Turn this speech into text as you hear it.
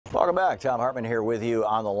Welcome back. Thom Hartmann here with you.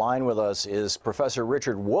 On the line with us is Professor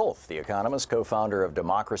Richard Wolff, the economist, co-founder of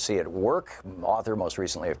Democracy at Work, author most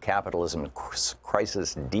recently of Capitalism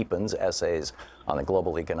Crisis Deepens, Essays on the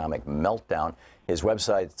Global Economic Meltdown. His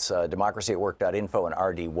website's democracyatwork.info and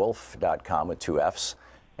rdwolf.com with two Fs.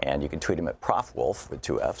 And you can tweet him at Prof. Wolff with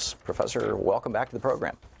two Fs. Professor, welcome back to the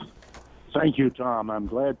program. Thank you, Tom. I'm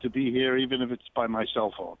glad to be here, even if it's by my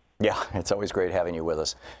cell phone. Yeah, it's always great having you with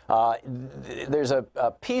us. There's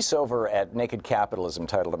a piece over at Naked Capitalism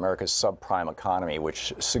titled America's Subprime Economy,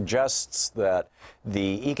 which suggests that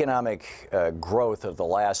the economic growth of the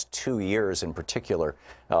last 2 years in particular,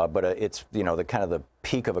 but it's, you know, the kind of the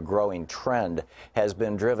peak of a growing trend, has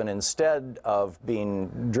been driven, instead of being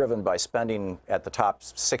driven by spending at the top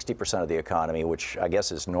 60% of the economy, which I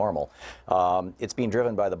guess is normal, it's being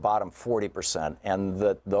driven by the bottom 40%, and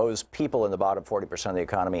that those people in the bottom 40% of the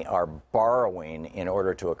economy are borrowing in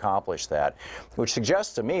order to accomplish that, which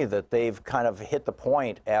suggests to me that they've kind of hit the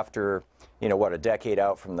point after, you know, what, a decade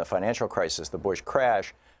out from the financial crisis, the Bush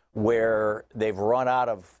crash, where they've run out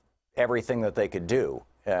of everything that they could do.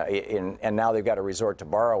 And now they've got to resort to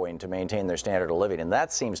borrowing to maintain their standard of living. And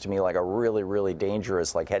that seems to me like a really, really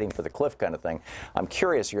dangerous, like heading for the cliff kind of thing. I'm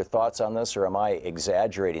curious your thoughts on this, or am I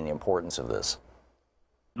exaggerating the importance of this?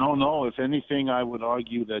 No. If anything, I would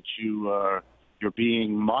argue that you're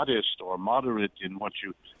being modest or moderate in what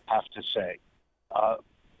you have to say.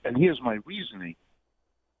 And here's my reasoning.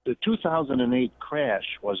 The 2008 crash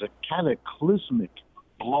was a cataclysmic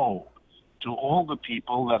blow to all the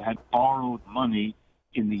people that had borrowed money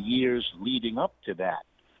in the years leading up to that.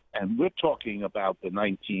 And we're talking about the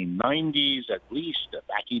 1990s, at least,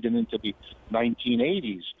 back even into the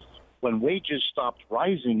 1980s, when wages stopped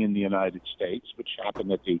rising in the United States, which happened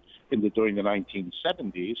during the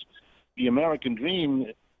 1970s. The American dream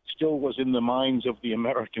still was in the minds of the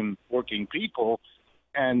American working people,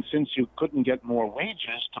 and since you couldn't get more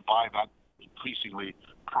wages to buy that increasingly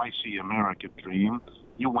pricey American dream,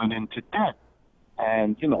 you went into debt.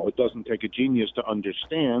 And, you know, it doesn't take a genius to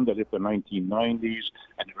understand that if the 1990s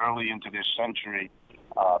and early into this century,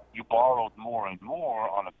 you borrowed more and more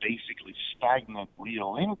on a basically stagnant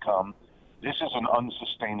real income, this is an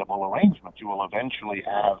unsustainable arrangement. You will eventually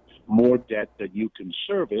have more debt than you can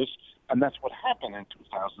service, and that's what happened in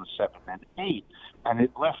 2007 and 8. And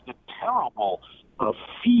it left a terrible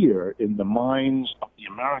fear in the minds of the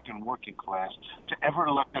American working class to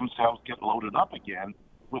ever let themselves get loaded up again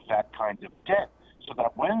with that kind of debt. So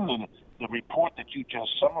that when the report that you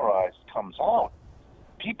just summarized comes out,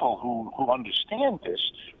 people who understand this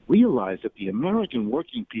realize that the American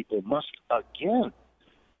working people must again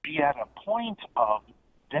be at a point of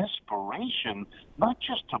desperation, not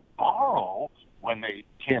just to borrow when they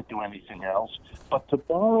can't do anything else, but to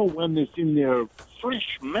borrow when it's in their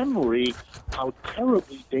fresh memory how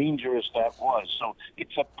terribly dangerous that was. So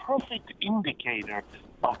it's a perfect indicator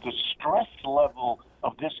of the stress level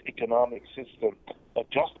of this economic system,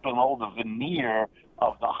 just below the veneer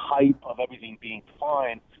of the hype of everything being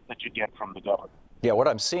fine that you get from the government. Yeah, what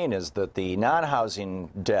I'm seeing is that the non-housing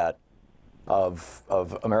debt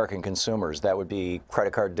of American consumers, that would be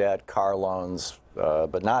credit card debt, car loans,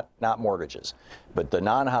 but not mortgages, but the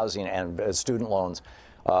non-housing and student loans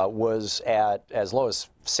was at as low as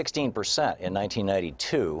 16% in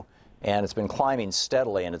 1992, and it's been climbing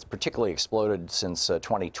steadily, and it's particularly exploded since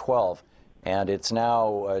 2012, and it's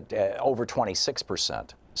now over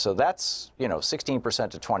 26%. So that's, you know, 16%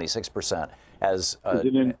 to 26% as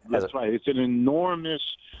that's right. It's an enormous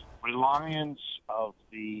reliance of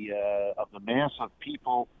the mass of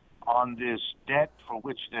people on this debt for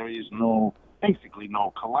which there is basically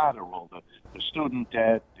no collateral. The student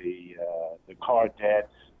debt, the car debt,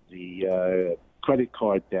 the credit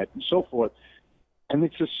card debt, and so forth. And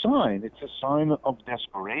it's a sign of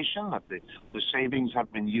desperation that the savings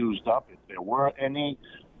have been used up, if there were any.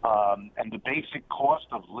 And the basic cost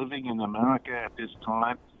of living in America at this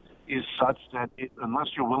time is such that unless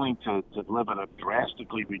you're willing to live at a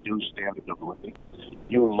drastically reduced standard of living,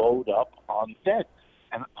 you load up on debt.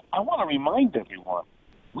 And I want to remind everyone,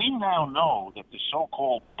 we now know that the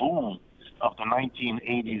so-called boom of the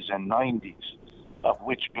 1980s and 90s, of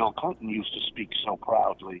which Bill Clinton used to speak so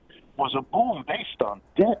proudly, was a boom based on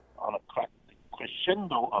debt, on a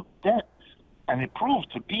crescendo of debt. And it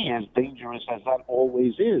proved to be as dangerous as that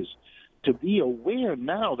always is. To be aware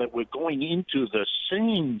now that we're going into the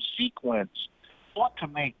same sequence ought to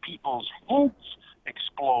make people's heads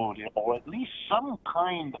explode, or at least some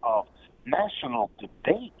kind of national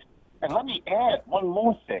debate. And let me add one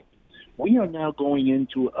more thing. We are now going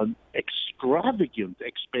into an extravagant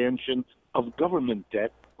expansion of government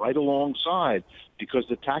debt right alongside, because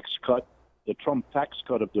the tax cut, the Trump tax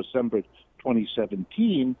cut of December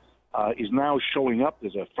 2017 is now showing up.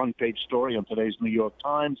 There's a front page story on today's New York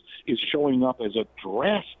Times, is showing up as a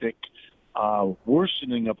drastic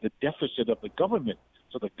worsening of the deficit of the government.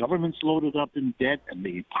 So the government's loaded up in debt and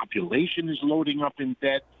the population is loading up in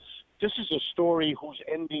debt. This is a story whose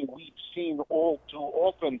ending we've seen all too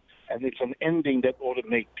often, and it's an ending that ought to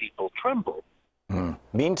make people tremble.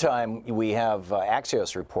 Meantime, we have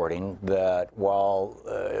Axios reporting that while,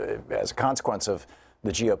 as a consequence of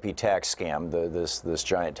the GOP tax scam, this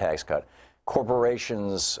giant tax cut,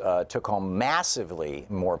 corporations took home massively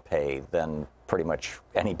more pay than pretty much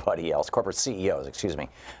anybody else, corporate CEOs, excuse me.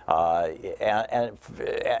 And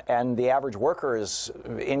the average worker's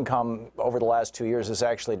income over the last 2 years has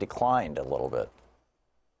actually declined a little bit.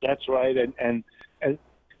 That's right. And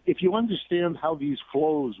if you understand how these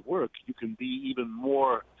flows work, you can be even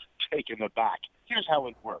more taken aback. Here's how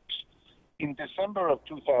it works. In December of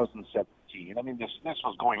 2017, I mean, this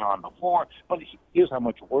was going on before, but here's how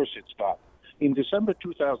much worse it's got. In December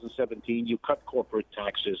 2017, you cut corporate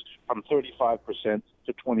taxes from 35%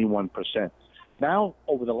 to 21%. Now,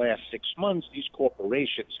 over the last 6 months, these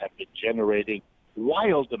corporations have been generating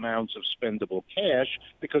wild amounts of spendable cash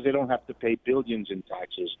because they don't have to pay billions in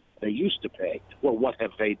taxes they used to pay. Well, what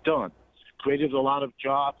have they done? Created a lot of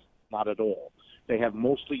jobs? Not at all. They have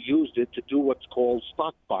mostly used it to do what's called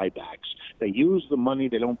stock buybacks. They use the money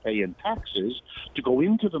they don't pay in taxes to go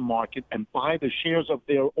into the market and buy the shares of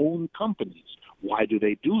their own companies. Why do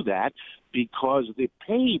they do that? Because the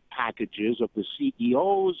pay packages of the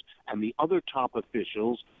CEOs and the other top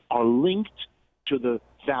officials are linked to the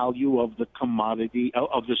value of the commodity,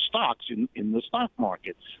 of the stocks in the stock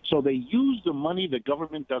market. So they use the money the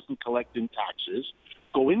government doesn't collect in taxes,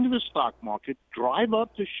 go into the stock market, drive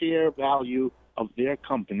up the share value of their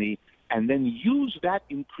company, and then use that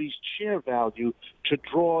increased share value to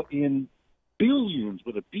draw in billions,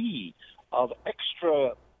 with a B, of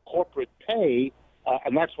extra corporate pay,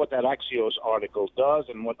 and that's what that Axios article does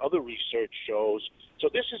and what other research shows. So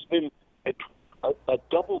this has been a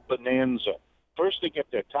double bonanza. First, they get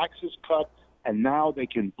their taxes cut, and now they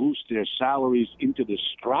can boost their salaries into the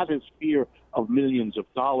stratosphere of millions of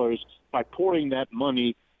dollars by pouring that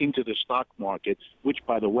money into the stock market, which,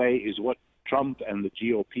 by the way, is what Trump and the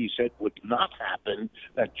GOP said would not happen,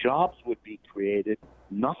 that jobs would be created.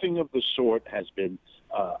 Nothing of the sort has been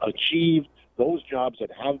achieved. Those jobs that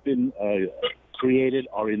have been created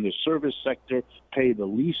are in the service sector, pay the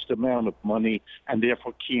least amount of money, and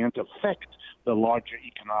therefore can't affect the larger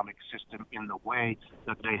economic system in the way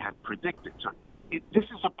that they had predicted. So this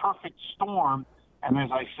is a perfect storm, and as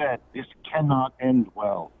I said, this cannot end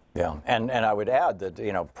well. Yeah, and I would add that,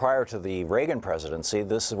 you know, prior to the Reagan presidency,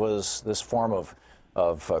 this form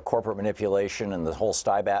of corporate manipulation and the whole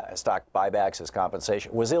stock buybacks as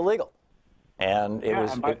compensation was illegal, and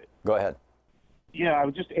go ahead. Yeah, I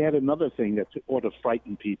would just add another thing that ought to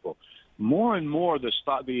frighten people. More and more, the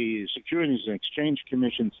Securities and Exchange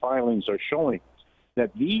Commission filings are showing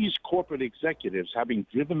that these corporate executives, having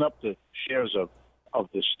driven up the shares of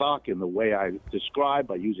the stock in the way I described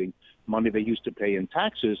by using money they used to pay in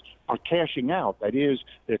taxes, are cashing out. That is,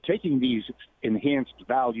 they're taking these enhanced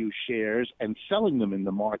value shares and selling them in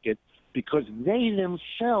the market because they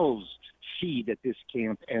themselves see that this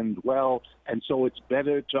can't end well, and so it's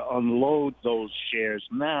better to unload those shares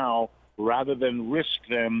now rather than risk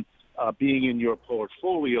them being in your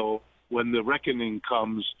portfolio when the reckoning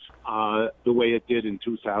comes the way it did in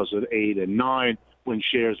 2008 and 9, when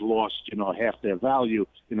shares lost, half their value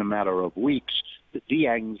in a matter of weeks. The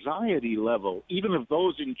anxiety level, even of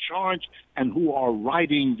those in charge and who are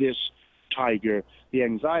riding this tiger, the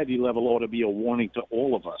anxiety level ought to be a warning to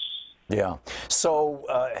all of us. Yeah. So,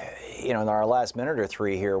 in our last minute or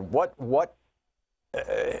three here,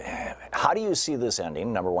 how do you see this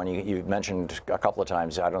ending? Number one, you mentioned a couple of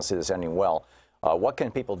times, I don't see this ending well. What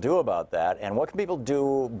can people do about that? And what can people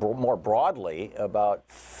do more broadly about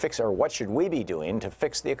what should we be doing to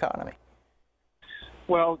fix the economy?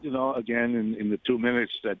 Well, again, in the 2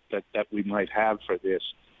 minutes that we might have for this,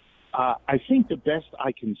 I think the best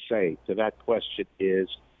I can say to that question is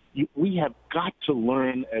we have got to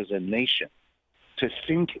learn as a nation to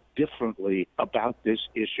think differently about this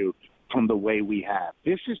issue from the way we have.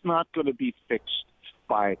 This is not going to be fixed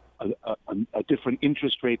by a different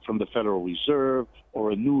interest rate from the Federal Reserve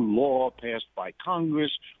or a new law passed by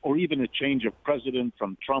Congress or even a change of president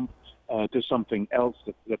from Trump to something else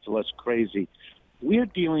that's less crazy. We're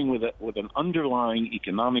dealing with an underlying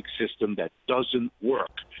economic system that doesn't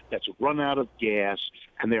work, that's run out of gas,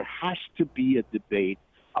 and there has to be a debate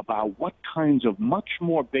about what kinds of much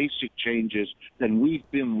more basic changes than we've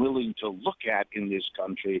been willing to look at in this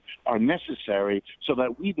country are necessary so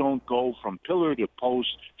that we don't go from pillar to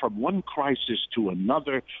post, from one crisis to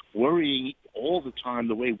another, worrying all the time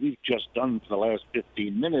the way we've just done for the last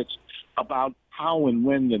 15 minutes about how and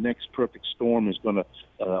when the next perfect storm is going to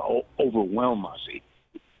overwhelm us.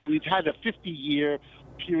 We've had a 50-year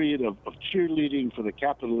period of cheerleading for the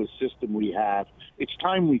capitalist system we have. It's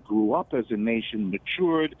time we grew up as a nation,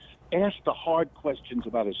 matured, asked the hard questions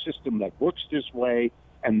about a system that works this way,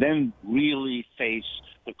 and then really face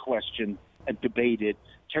the question and debate it.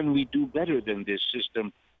 Can we do better than this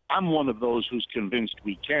system? I'm one of those who's convinced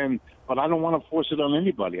we can, but I don't want to force it on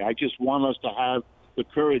anybody. I just want us to have the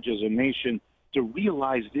courage as a nation to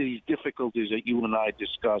realize these difficulties that you and I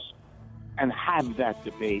discuss and have that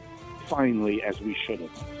debate finally as we should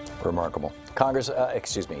have. Remarkable.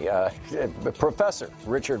 Professor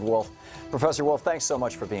Richard Wolff. Professor Wolff, thanks so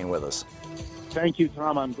much for being with us. Thank you,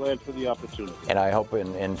 Thom. I'm glad for the opportunity. And I hope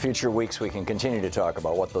in future weeks we can continue to talk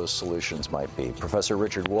about what those solutions might be. Professor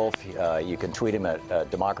Richard Wolff, you can tweet him at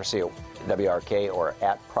Democracy at WRK or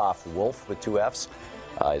at Prof. Wolff with 2 Fs.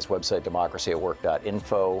 His website,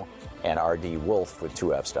 democracyatwork.info, and rdwolff with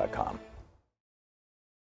 2 Fs.com.